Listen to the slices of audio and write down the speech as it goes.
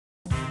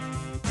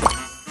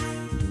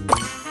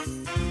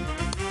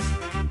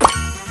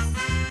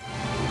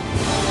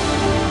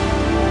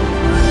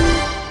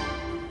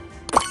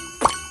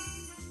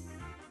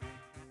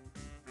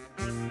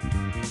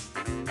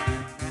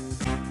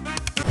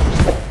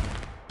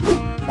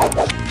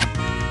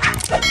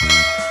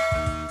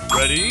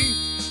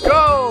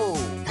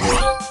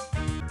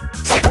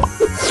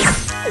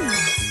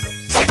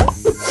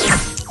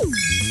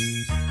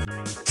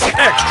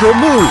Extra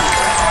move!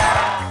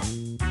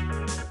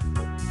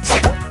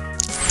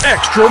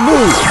 Extra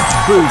move!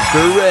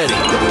 Booster ready!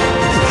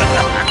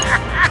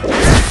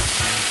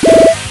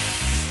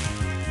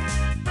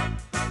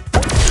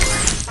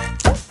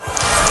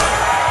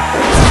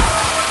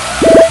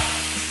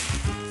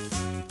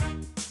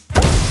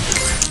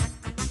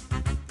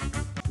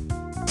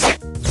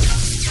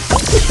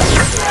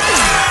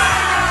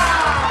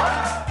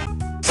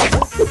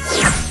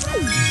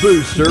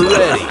 Booster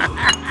ready!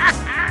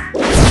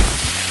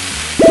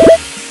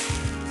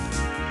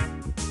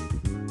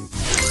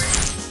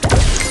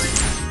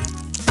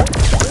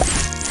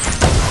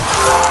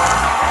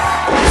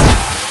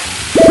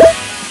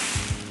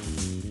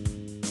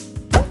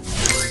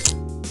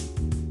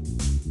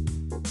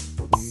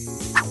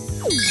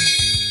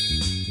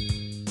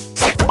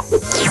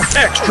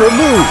 Extra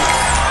move!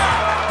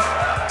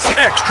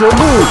 Extra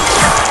move!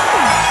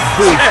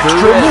 Booster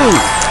Extra ready.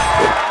 Move!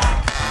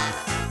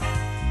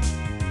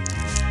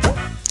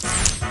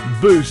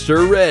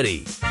 Booster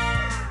ready!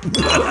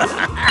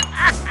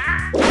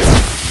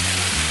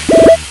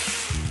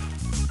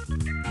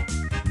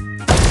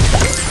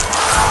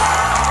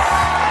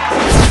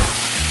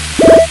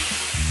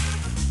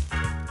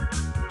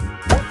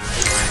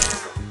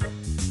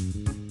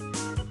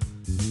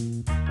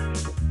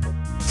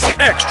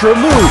 Extra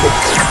move!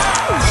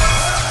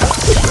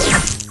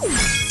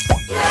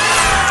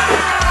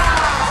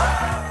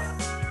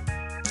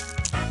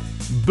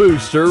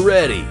 Booster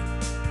ready!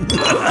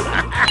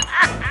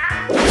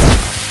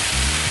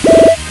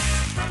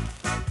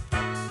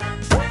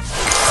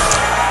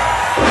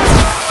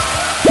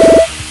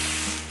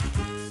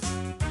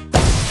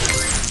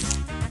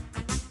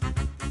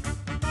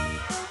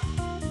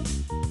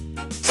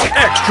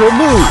 Extra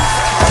move!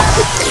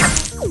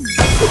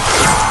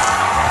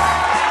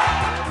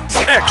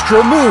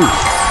 Extra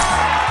move!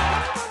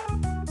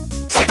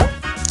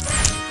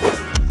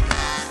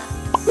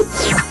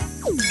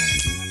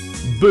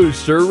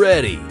 Booster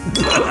ready!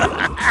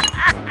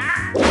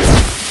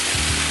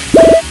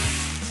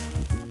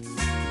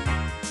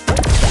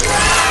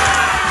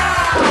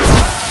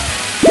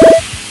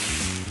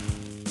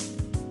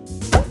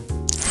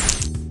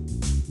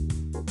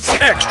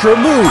 Extra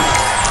move!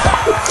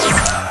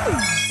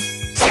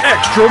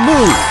 Extra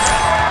move!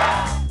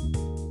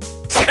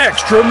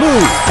 Extra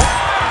move!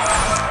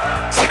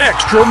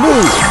 Extra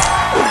move!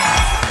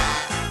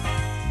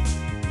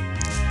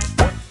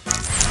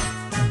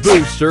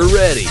 Booster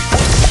ready!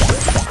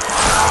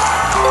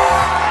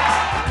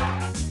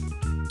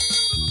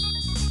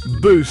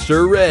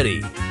 Booster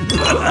ready!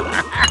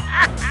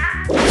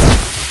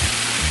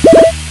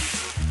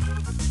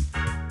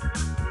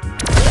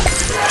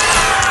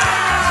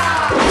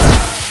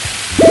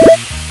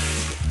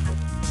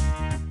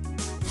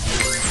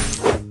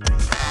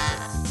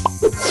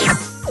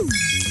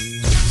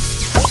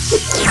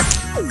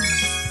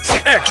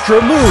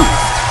 Extra move!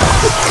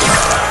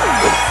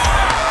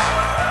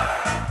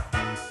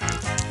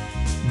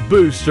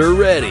 Booster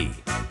ready!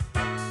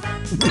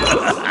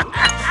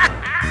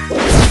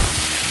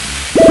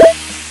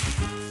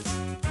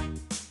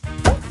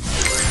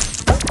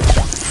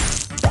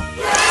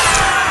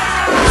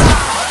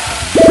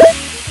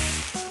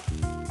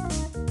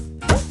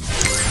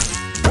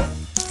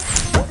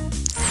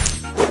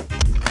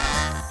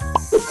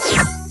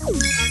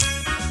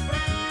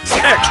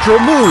 Extra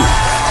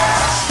move!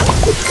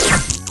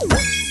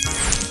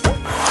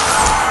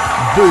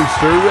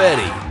 Booster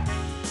ready!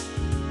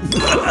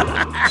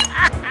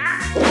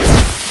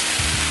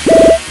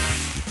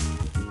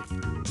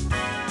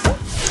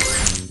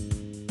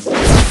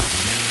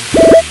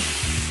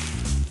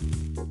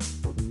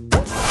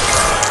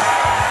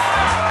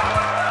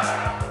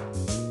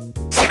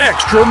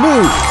 Extra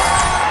move!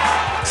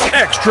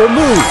 Extra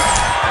move!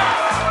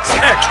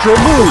 Extra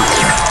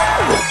move!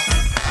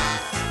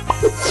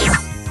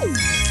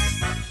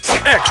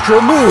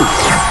 Extra move!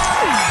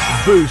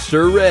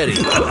 Booster ready!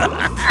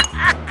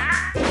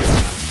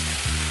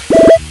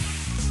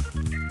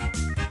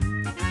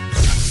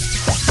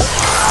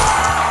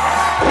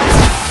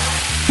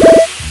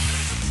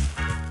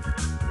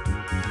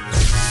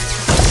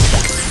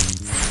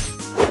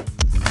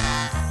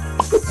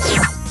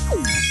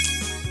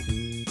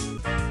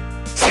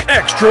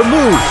 Extra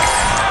move!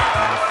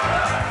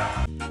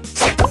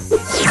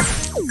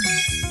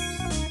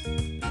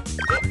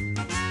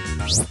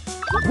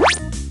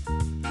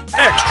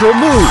 Extra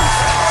move!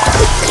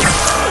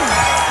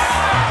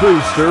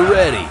 Booster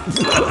ready!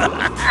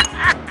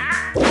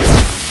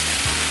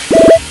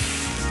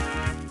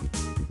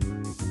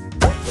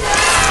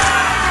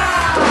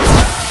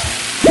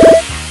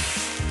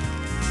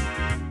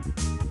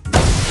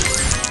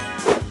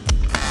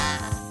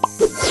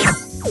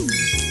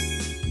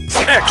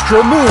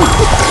 Extra move!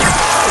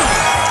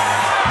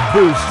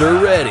 Booster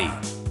ready!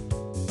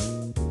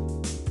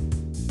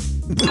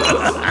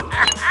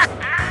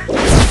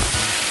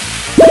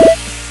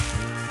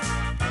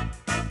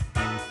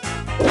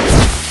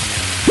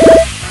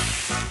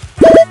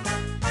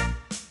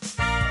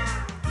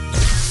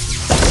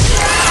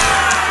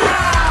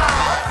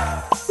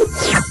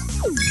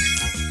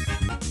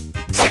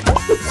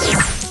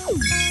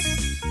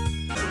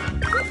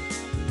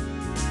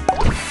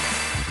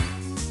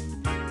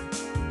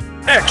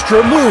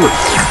 Extra move.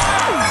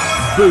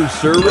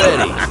 Booster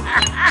ready.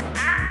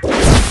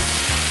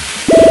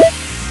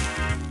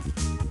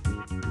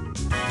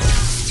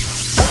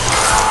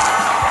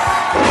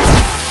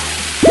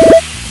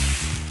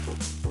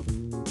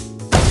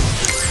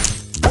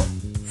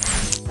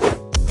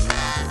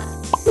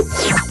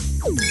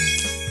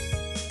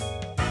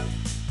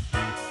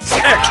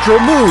 Extra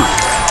move.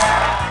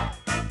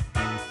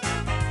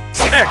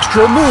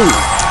 Extra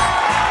move.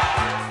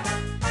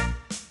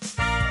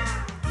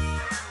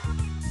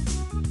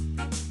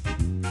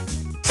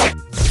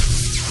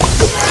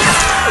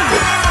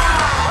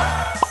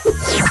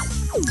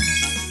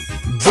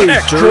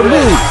 Extra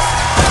move.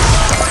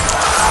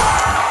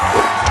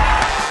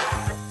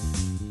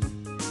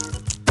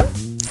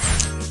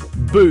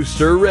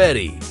 Booster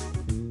ready.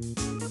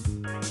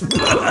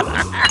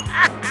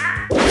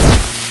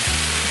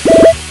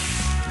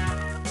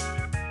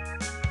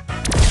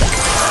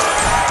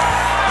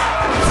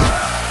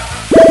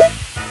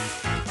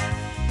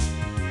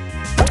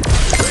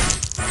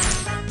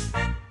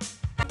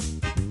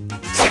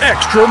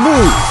 Extra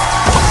move.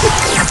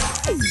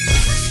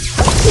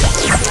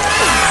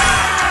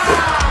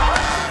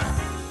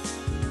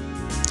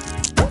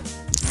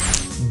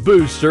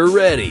 Booster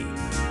ready.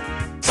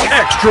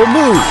 Extra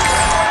move.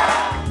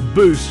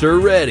 Booster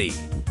ready.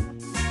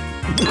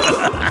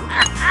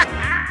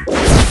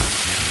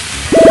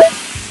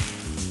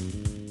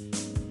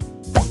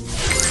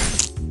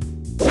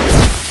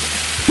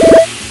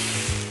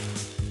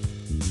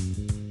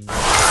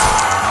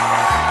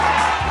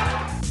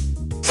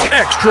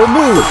 Extra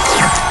move.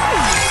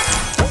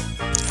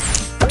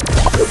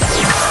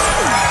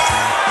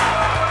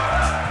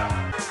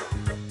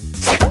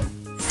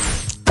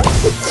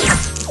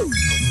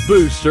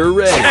 Booster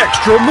ready.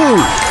 Extra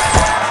move.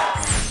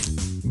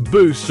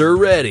 Booster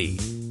ready.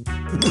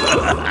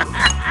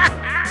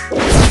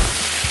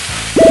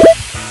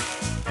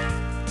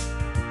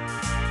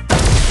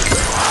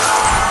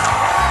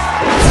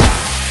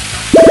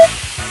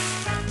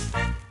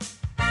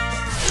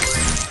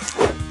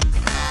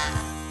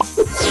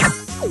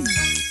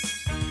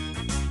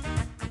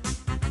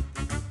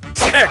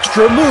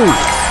 Extra move.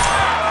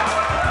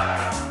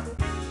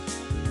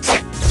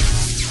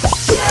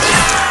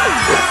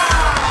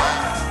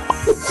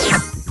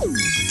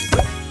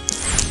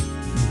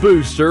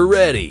 Booster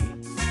ready.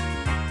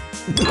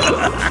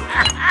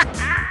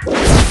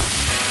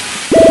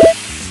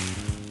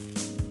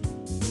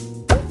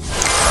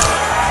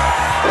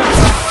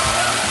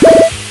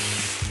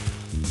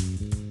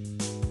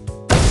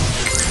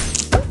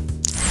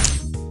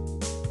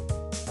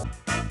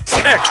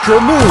 Extra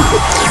move.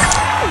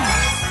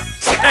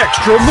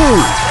 Extra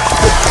move.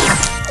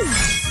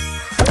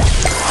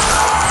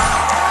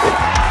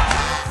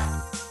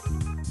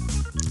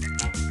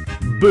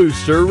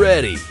 Booster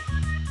ready.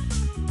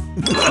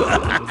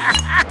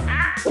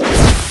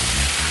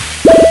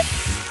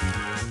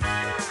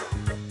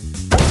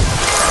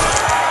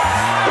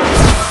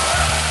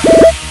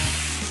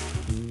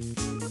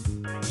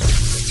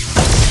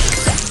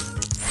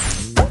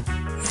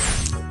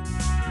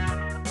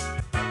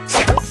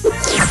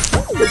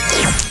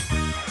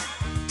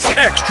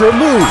 Extra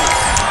move.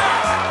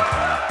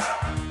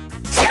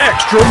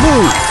 Extra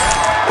move.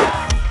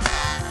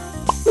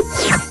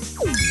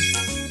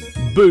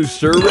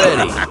 Booster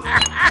ready.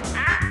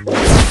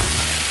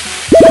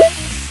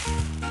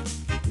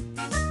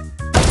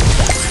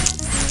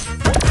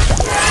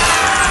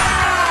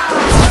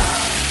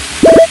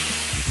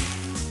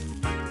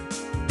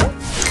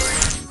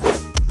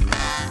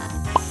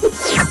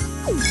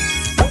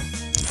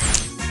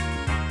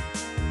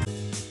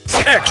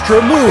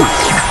 Extra move.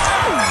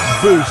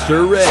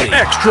 Booster ready.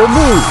 Extra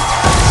move.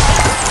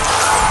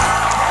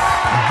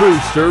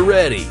 Booster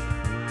ready.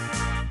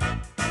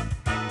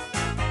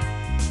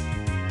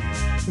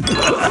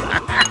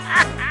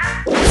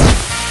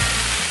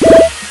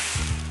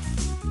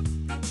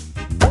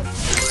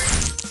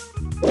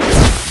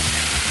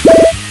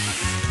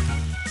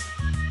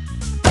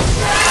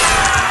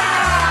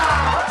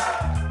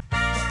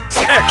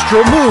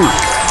 Extra move.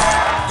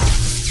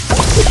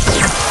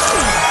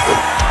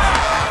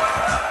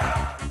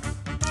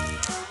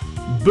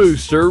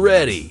 Booster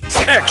ready.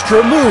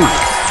 Extra move.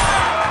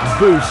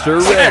 Booster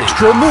ready.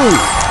 Extra move.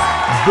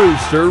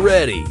 Booster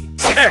ready.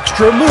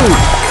 Extra move.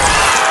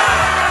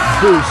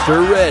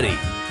 Booster ready.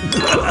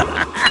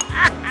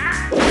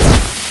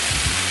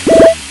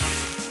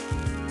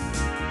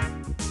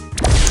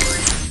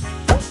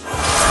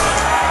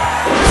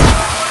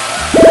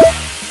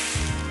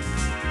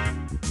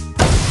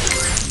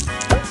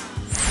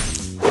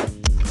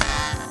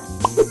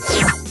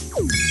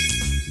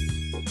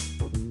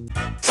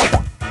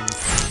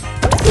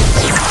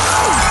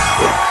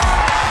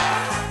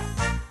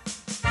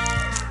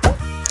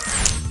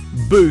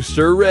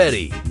 Booster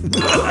ready.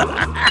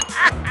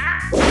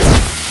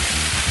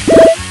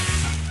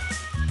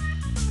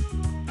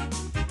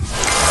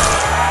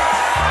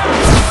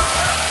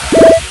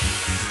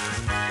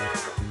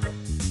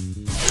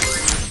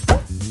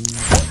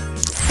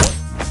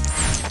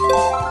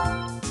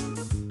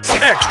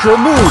 Extra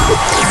move.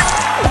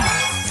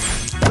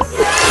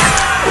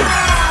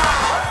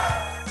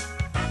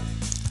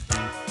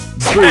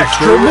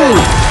 Extra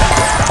move.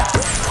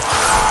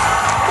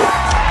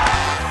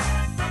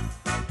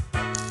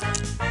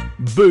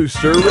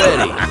 Booster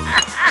ready.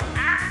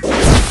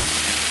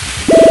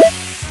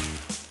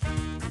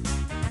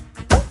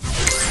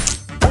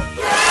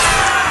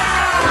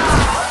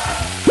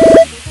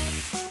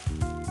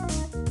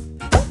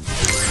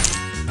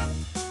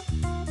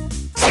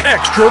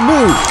 Extra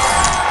move.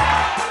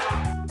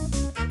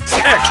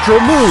 Extra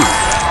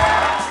move.